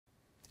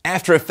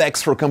After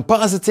Effects for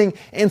compositing,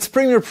 and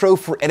Premiere Pro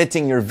for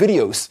editing your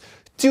videos.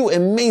 Two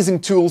amazing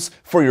tools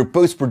for your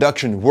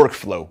post-production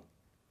workflow.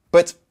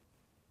 But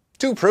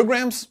 2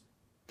 programs?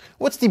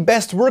 What's the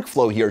best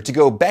workflow here to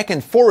go back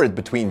and forward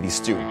between these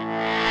two?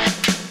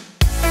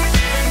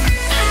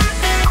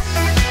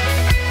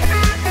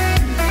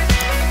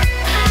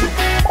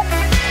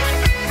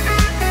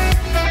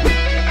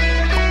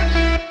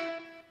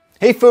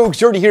 Hey folks,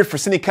 Jordy here for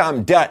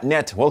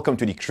Cinecom.net. Welcome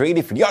to the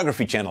Creative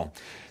Videography channel.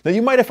 Now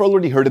you might have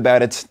already heard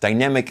about it,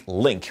 Dynamic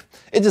Link.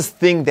 It's this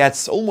thing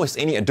that almost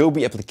any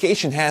Adobe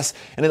application has,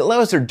 and it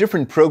allows their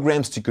different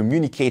programs to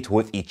communicate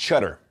with each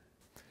other.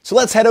 So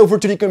let's head over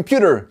to the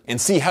computer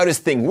and see how this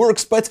thing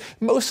works, but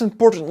most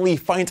importantly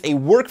find a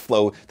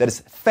workflow that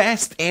is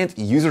fast and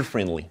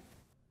user-friendly.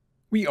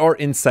 We are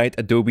inside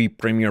Adobe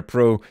Premiere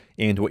Pro,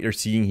 and what you're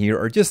seeing here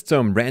are just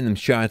some random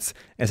shots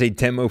as a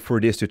demo for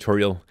this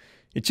tutorial.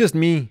 It's just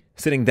me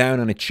sitting down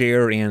on a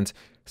chair and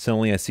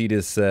suddenly I see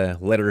this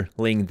letter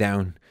laying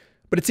down.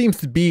 But it seems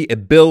to be a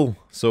bill,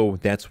 so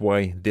that's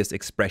why this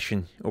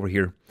expression over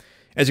here.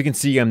 As you can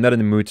see, I'm not in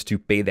the mood to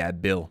pay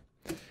that bill.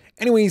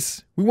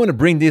 Anyways, we want to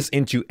bring this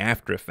into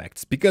After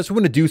Effects because we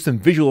want to do some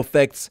visual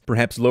effects,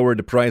 perhaps lower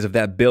the price of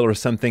that bill or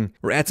something,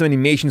 or add some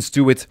animations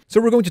to it.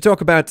 So we're going to talk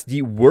about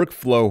the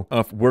workflow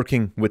of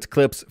working with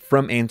clips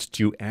from and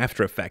to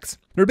After Effects.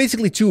 There are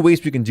basically 2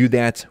 ways we can do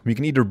that. We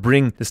can either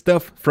bring the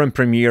stuff from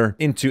Premiere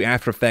into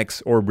After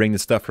Effects or bring the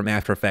stuff from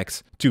After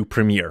Effects to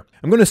Premiere.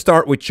 I'm going to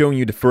start with showing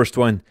you the first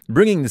one,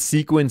 bringing the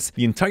sequence,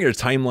 the entire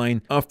timeline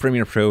of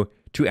Premiere Pro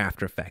to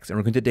After Effects, and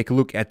we're going to take a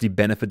look at the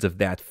benefits of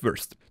that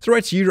first. So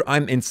right here,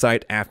 I'm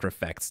inside After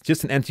Effects,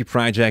 just an empty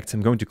project.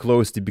 I'm going to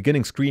close the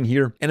beginning screen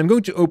here, and I'm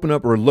going to open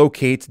up or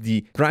locate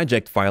the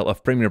project file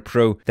of Premiere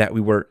Pro that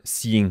we were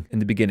seeing in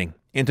the beginning.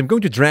 And I'm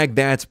going to drag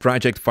that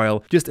project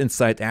file just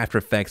inside After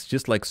Effects,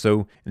 just like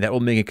so, and that will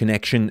make a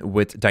connection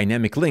with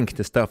Dynamic Link,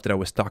 the stuff that I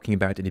was talking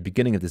about in the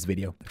beginning of this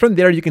video. From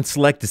there, you can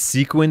select the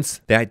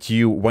sequence that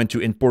you want to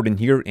import in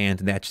here, and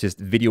that's just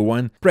video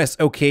 1. Press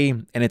OK,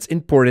 and it's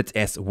imported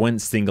as one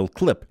single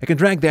clip. I can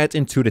drag that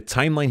into the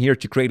timeline here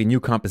to create a new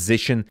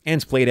composition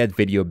and play that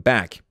video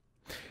back.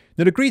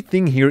 Now, the great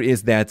thing here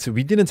is that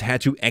we didn't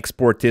have to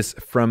export this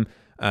from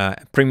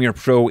Premiere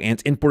Pro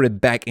and import it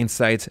back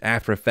inside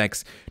After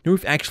Effects. Now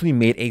we've actually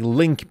made a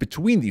link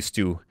between these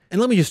two.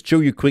 And let me just show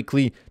you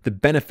quickly the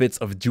benefits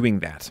of doing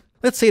that.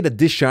 Let's say that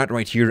this shot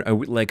right here I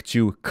would like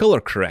to color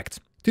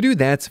correct. To do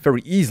that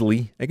very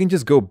easily, I can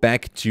just go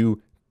back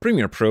to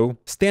Premiere Pro,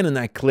 stand on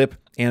that clip,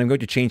 and I'm going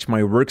to change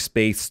my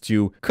workspace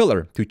to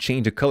color, to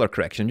change the color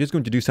correction. I'm just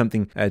going to do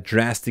something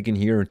drastic in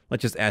here.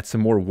 Let's just add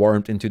some more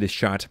warmth into this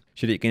shot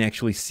so that you can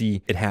actually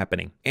see it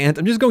happening. And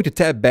I'm just going to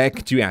tab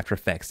back to After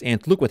Effects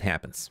and look what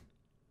happens.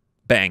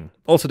 Bang.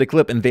 Also, the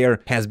clip in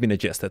there has been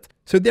adjusted.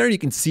 So there you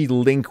can see the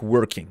link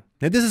working.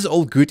 Now this is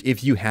all good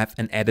if you have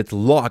an edit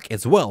lock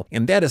as well.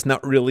 And that is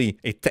not really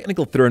a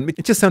technical term.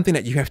 It's just something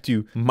that you have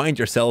to mind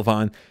yourself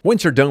on.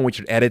 Once you're done with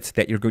your edit,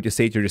 that you're going to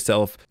say to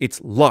yourself,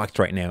 it's locked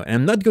right now. And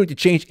I'm not going to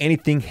change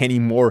anything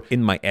anymore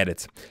in my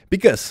edit.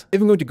 Because if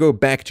I'm going to go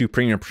back to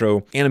Premiere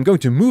Pro and I'm going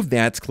to move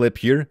that clip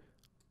here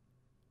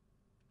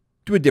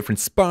to a different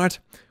spot,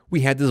 we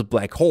had this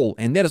black hole,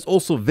 and that is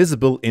also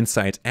visible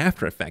inside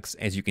After Effects,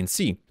 as you can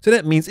see. So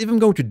that means if I'm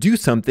going to do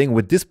something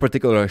with this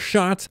particular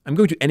shot, I'm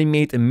going to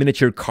animate a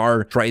miniature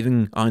car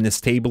driving on this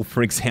table,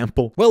 for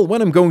example. Well,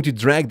 when I'm going to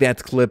drag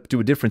that clip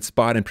to a different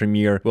spot in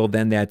Premiere, well,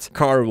 then that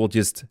car will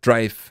just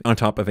drive on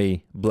top of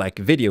a black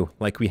video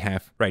like we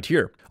have right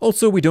here.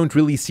 Also, we don't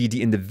really see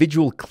the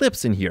individual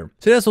clips in here.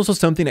 So that's also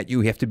something that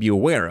you have to be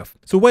aware of.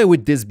 So why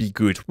would this be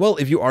good? Well,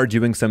 if you are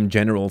doing some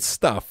general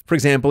stuff, for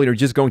example, you're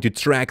just going to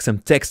track some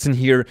text in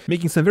here,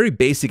 making some very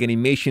basic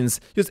animations,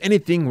 just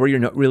anything where you're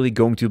not really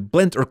going to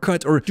blend or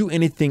cut or do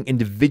anything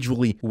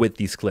individually with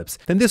these clips,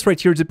 then this right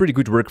here is a pretty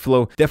good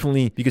workflow,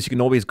 definitely because you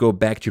can always go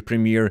back to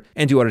Premiere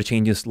and do other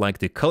changes like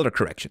the color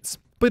corrections.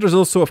 But there's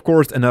also, of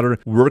course, another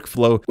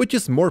workflow which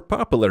is more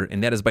popular,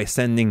 and that is by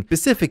sending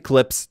specific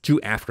clips to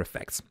After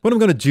Effects. What I'm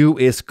going to do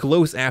is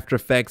close After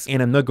Effects,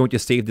 and I'm not going to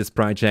save this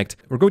project.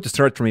 We're going to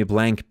start from a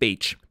blank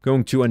page. I'm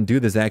going to undo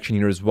this action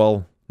here as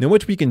well. Now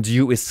what we can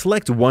do is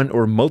select one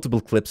or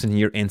multiple clips in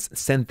here and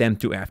send them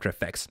to After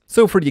Effects.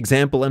 So for the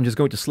example, I'm just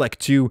going to select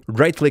 2,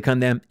 right click on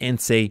them and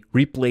say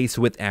replace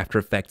with After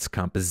Effects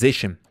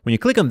composition. When you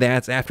click on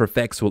that, After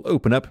Effects will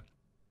open up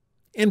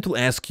and it will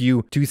ask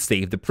you to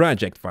save the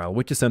project file,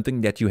 which is something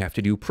that you have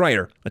to do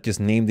prior. Let's just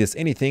name this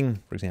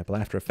anything, for example,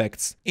 After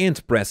Effects,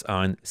 and press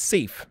on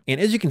save.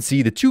 And as you can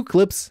see, the 2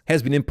 clips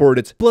has been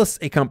imported, plus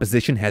a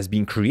composition has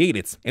been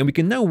created. And we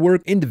can now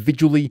work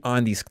individually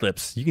on these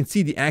clips. You can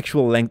see the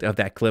actual length of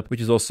that clip, which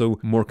is also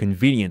more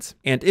convenient.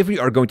 And if we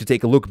are going to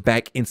take a look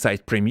back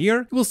inside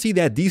Premiere, you will see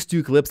that these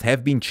 2 clips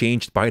have been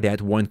changed by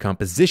that one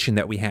composition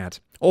that we had.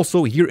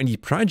 Also, here in the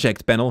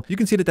project panel, you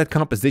can see that that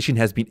composition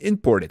has been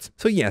imported.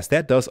 So yes,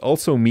 that does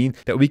also mean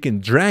that we can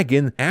drag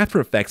in After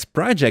Effects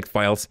project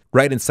files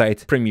right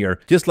inside Premiere,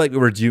 just like we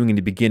were doing in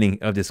the beginning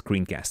of this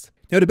screencast.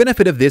 Now, the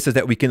benefit of this is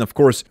that we can, of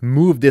course,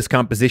 move this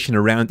composition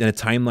around in a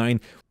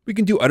timeline. We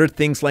can do other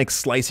things like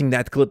slicing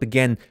that clip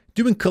again,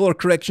 doing color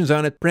corrections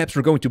on it, perhaps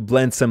we're going to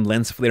blend some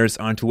lens flares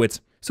onto it.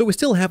 So we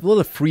still have a lot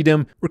of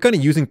freedom. We're kind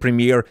of using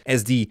Premiere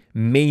as the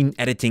main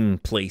editing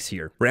place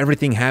here, where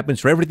everything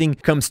happens, where everything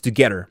comes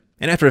together.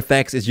 And After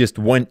Effects is just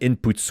one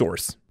input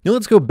source. Now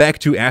let's go back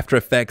to After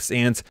Effects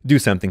and do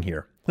something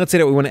here. Let's say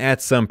that we want to add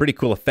some pretty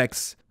cool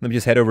effects. Let me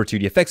just head over to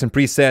the effects and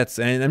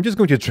presets, and I'm just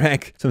going to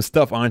drag some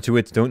stuff onto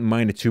it. Don't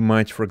mind it too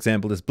much. For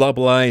example, this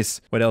blobble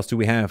eyes. What else do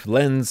we have?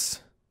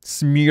 Lens.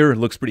 Smear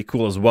looks pretty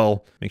cool as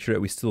well. Make sure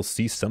that we still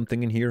see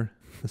something in here.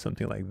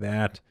 Something like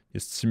that.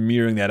 Just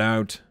smearing that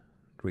out.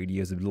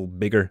 Radius a little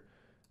bigger.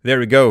 There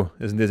we go.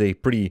 Isn't this a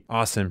pretty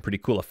awesome, pretty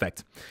cool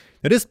effect?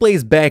 Now this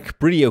plays back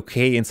pretty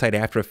okay inside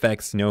After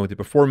Effects. You know, the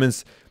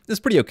performance is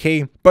pretty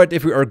okay, but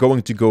if we are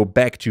going to go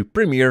back to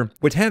Premiere,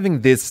 with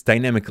having this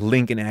dynamic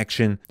link in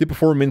action, the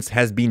performance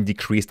has been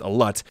decreased a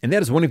lot, and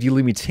that is one of the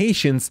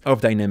limitations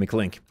of dynamic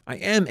link. I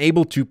am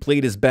able to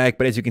play this back,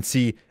 but as you can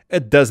see,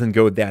 it doesn't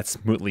go that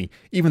smoothly,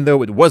 even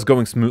though it was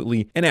going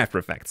smoothly in After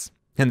Effects.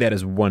 And that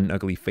is one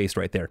ugly face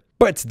right there.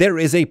 But there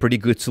is a pretty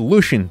good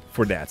solution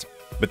for that.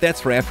 But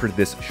that's for after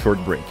this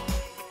short break.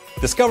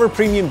 Discover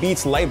Premium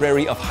Beats'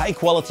 library of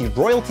high-quality,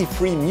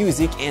 royalty-free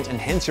music and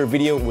enhance your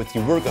video with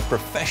the work of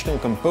professional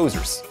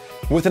composers.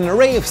 With an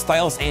array of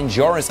styles and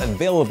genres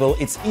available,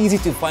 it's easy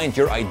to find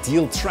your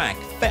ideal track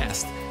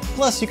fast.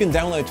 Plus, you can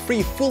download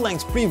free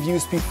full-length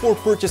previews before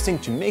purchasing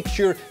to make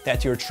sure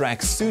that your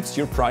track suits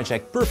your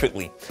project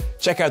perfectly.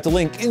 Check out the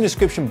link in the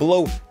description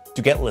below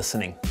to get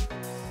listening.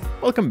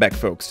 Welcome back,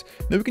 folks.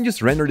 Now we can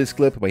just render this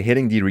clip by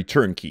hitting the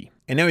return key.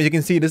 And now as you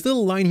can see, this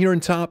little line here on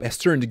top has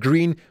turned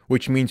green,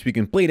 which means we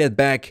can play that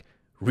back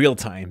real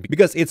time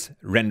because it's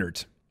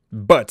rendered.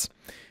 But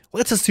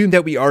let's assume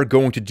that we are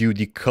going to do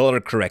the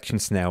color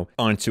corrections now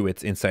onto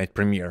it inside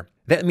Premiere.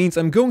 That means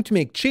I'm going to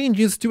make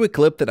changes to a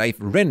clip that I've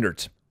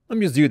rendered. Let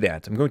me just do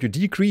that. I'm going to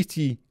decrease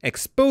the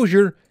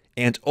exposure,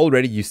 and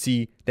already you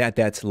see that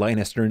that line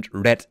has turned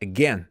red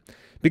again.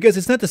 Because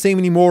it's not the same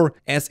anymore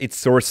as its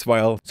source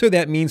file, so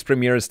that means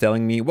Premiere is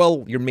telling me,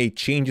 well, you made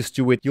changes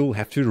to it, you'll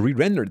have to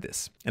re-render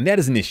this. And that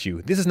is an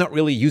issue. This is not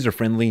really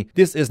user-friendly,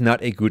 this is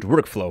not a good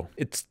workflow.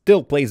 It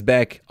still plays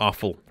back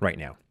awful right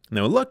now.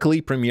 Now luckily,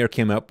 Premiere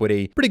came up with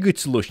a pretty good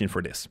solution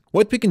for this.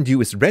 What we can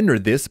do is render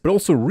this, but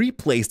also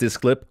replace this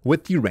clip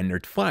with the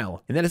rendered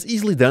file. And that is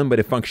easily done by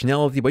the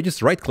functionality by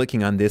just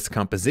right-clicking on this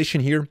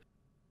composition here,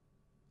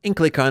 and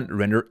click on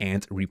Render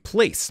and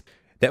Replace.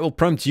 That will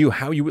prompt you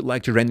how you would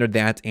like to render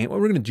that, and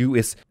what we're going to do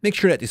is make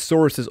sure that the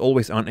source is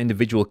always on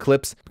individual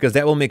clips, because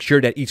that will make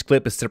sure that each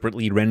clip is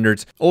separately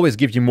rendered. Always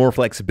gives you more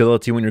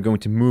flexibility when you're going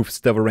to move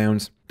stuff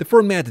around. The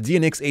format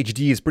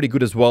dnxhd is pretty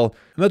good as well.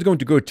 I'm not going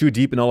to go too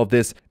deep in all of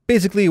this.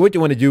 Basically, what you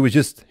want to do is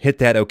just hit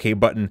that OK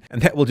button,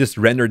 and that will just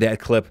render that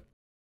clip.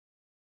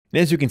 And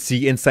as you can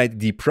see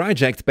inside the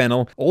project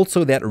panel,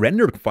 also that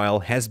rendered file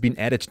has been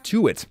added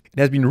to it. It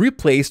has been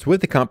replaced with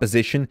the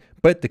composition,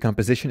 but the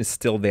composition is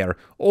still there.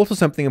 Also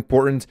something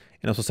important,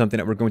 and also something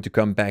that we're going to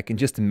come back in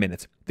just a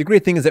minute. The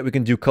great thing is that we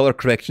can do color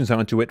corrections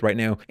onto it right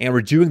now, and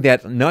we're doing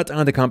that not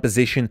on the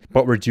composition,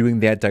 but we're doing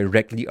that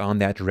directly on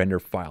that render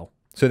file.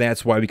 So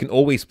that's why we can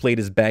always play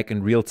this back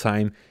in real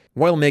time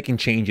while making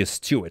changes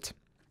to it.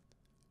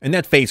 And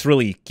that face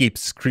really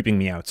keeps creeping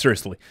me out,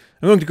 seriously.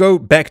 I'm going to go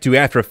back to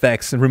After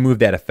Effects and remove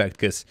that effect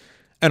because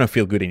I don't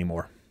feel good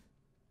anymore.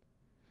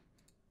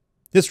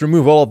 Just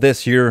remove all of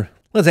this here.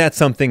 Let's add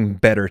something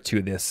better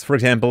to this. For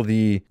example,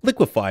 the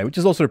liquefy, which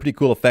is also a pretty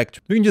cool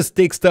effect. We can just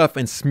take stuff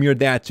and smear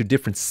that to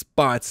different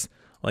spots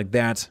like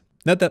that.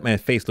 Not that my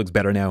face looks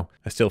better now,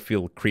 I still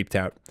feel creeped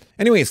out.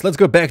 Anyways, let's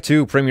go back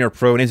to Premiere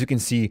Pro, and as you can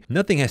see,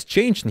 nothing has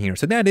changed in here,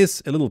 so that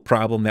is a little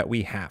problem that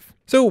we have.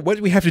 So what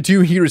we have to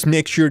do here is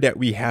make sure that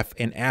we have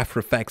an After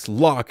Effects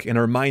lock in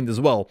our mind as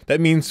well.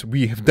 That means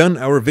we have done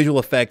our visual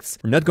effects,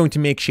 we're not going to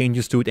make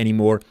changes to it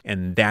anymore,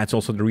 and that's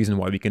also the reason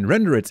why we can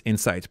render it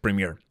inside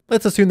Premiere.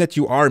 Let's assume that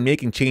you are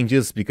making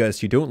changes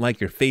because you don't like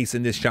your face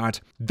in this shot.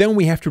 Then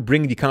we have to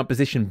bring the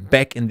composition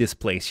back in this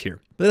place here.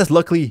 That is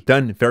luckily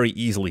done very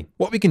easily.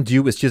 What we can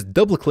do is just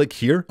double click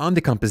here on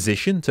the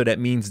composition. So that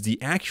means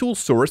the actual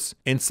source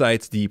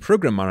inside the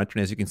program monitor.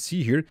 And as you can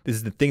see here, this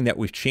is the thing that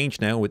we've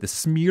changed now with the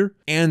smear.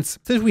 And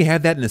since we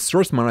have that in the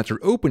source monitor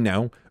open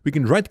now, we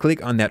can right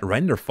click on that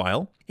render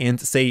file and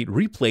say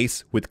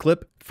replace with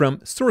clip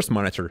from source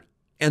monitor.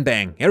 And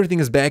bang, everything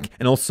is back,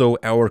 and also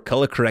our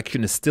color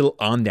correction is still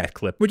on that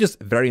clip, which is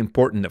very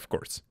important, of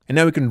course. And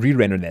now we can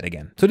re-render that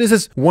again. So this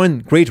is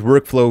one great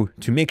workflow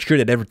to make sure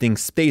that everything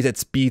stays at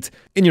speed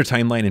in your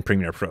timeline in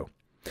Premiere Pro.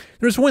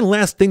 There's one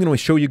last thing that I want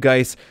to show you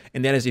guys,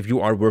 and that is if you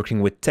are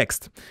working with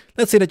text.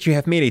 Let's say that you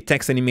have made a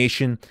text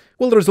animation.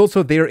 Well, there's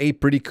also there a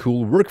pretty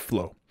cool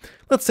workflow.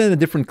 Let's send a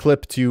different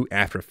clip to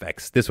After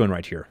Effects, this one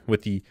right here,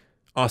 with the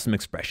awesome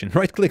expression.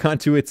 Right click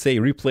onto it, say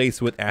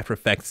replace with After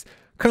Effects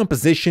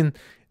composition.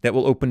 That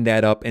will open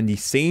that up in the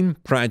same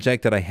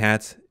project that I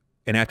had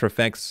in After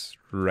Effects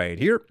right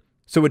here.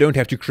 So we don't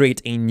have to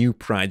create a new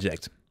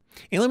project.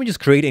 And let me just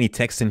create any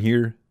text in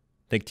here.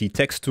 Take the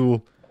text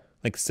tool,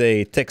 like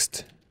say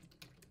text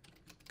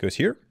goes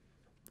here.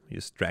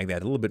 Just drag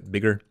that a little bit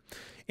bigger.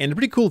 And the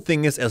pretty cool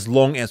thing is, as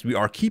long as we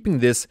are keeping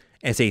this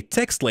as a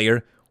text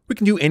layer, we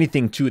can do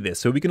anything to this.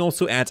 So we can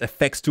also add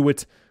effects to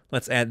it.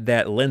 Let's add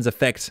that lens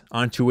effect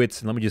onto it.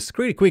 And let me just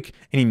create a quick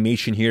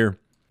animation here.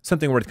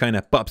 Something where it kind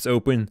of pops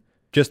open.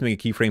 Just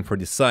make a keyframe for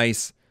the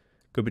size.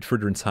 Go a bit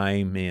further in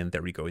time, and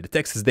there we go. The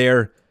text is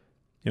there.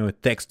 The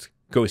text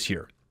goes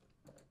here.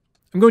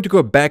 I'm going to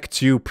go back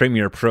to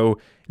Premiere Pro,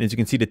 and as you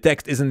can see, the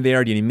text isn't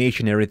there, the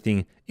animation,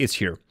 everything is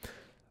here.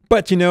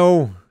 But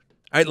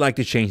I'd like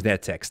to change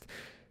that text.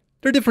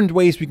 There are different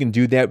ways we can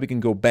do that. We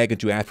can go back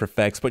into After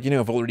Effects, but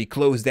I've already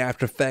closed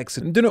After Effects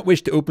and do not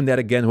wish to open that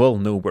again. Well,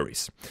 no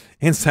worries.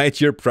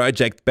 Inside your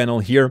project panel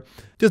here,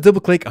 just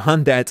double click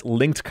on that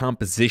linked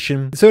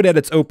composition so that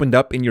it's opened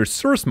up in your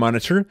source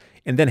monitor,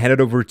 and then head it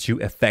over to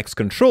Effects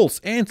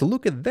Controls. And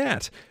look at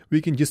that.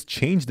 We can just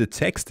change the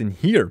text in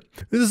here.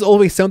 This is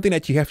always something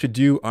that you have to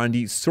do on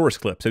the source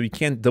clip. So you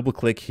can't double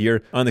click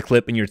here on the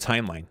clip in your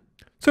timeline.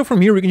 So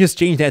from here, we can just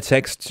change that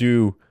text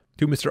to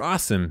Mr.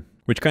 Awesome,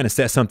 which kind of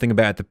says something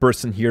about the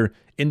person here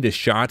in this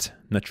shot.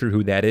 Not sure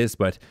who that is,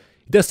 but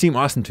it does seem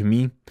awesome to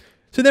me.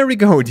 So there we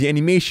go. The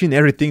animation,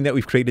 everything that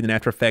we've created in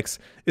After Effects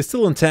is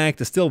still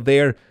intact, is still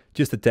there,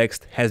 just the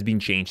text has been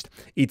changed.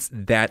 It's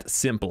that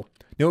simple.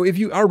 Now, if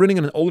you are running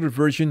on an older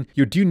version,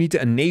 you do need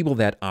to enable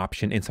that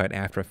option inside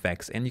After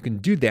Effects, and you can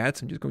do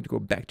that. I'm just going to go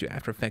back to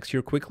After Effects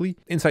here quickly.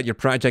 Inside your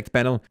project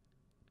panel,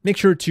 make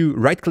sure to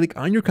right-click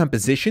on your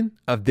composition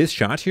of this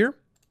shot here,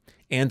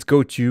 and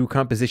go to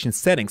Composition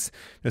Settings.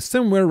 Now,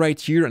 somewhere right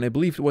here, and I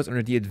believe it was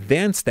under the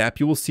Advanced tab,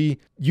 you will see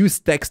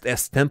Use Text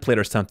as Template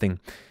or something.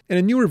 In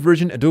a newer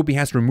version, Adobe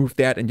has removed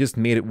that and just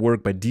made it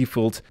work by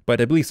default, but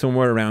I believe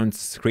somewhere around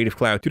Creative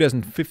Cloud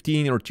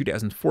 2015 or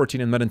 2014,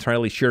 I'm not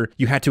entirely sure,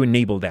 you had to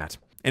enable that.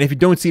 And if you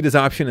don't see this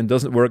option and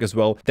doesn't work as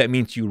well, that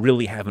means you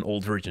really have an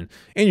old version.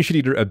 And you should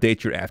either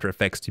update your After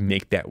Effects to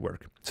make that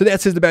work. So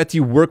that's it about the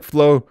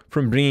workflow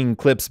from bringing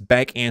clips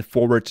back and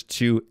forward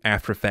to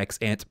After Effects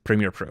and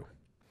Premiere Pro.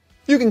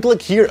 You can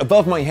click here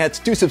above my head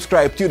to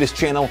subscribe to this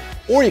channel,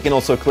 or you can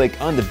also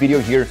click on the video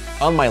here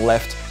on my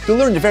left to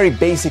learn the very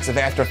basics of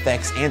After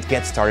Effects and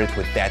get started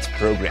with that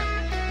program.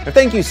 Now,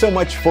 thank you so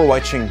much for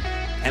watching,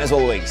 and as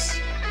always,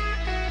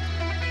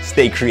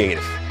 stay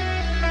creative.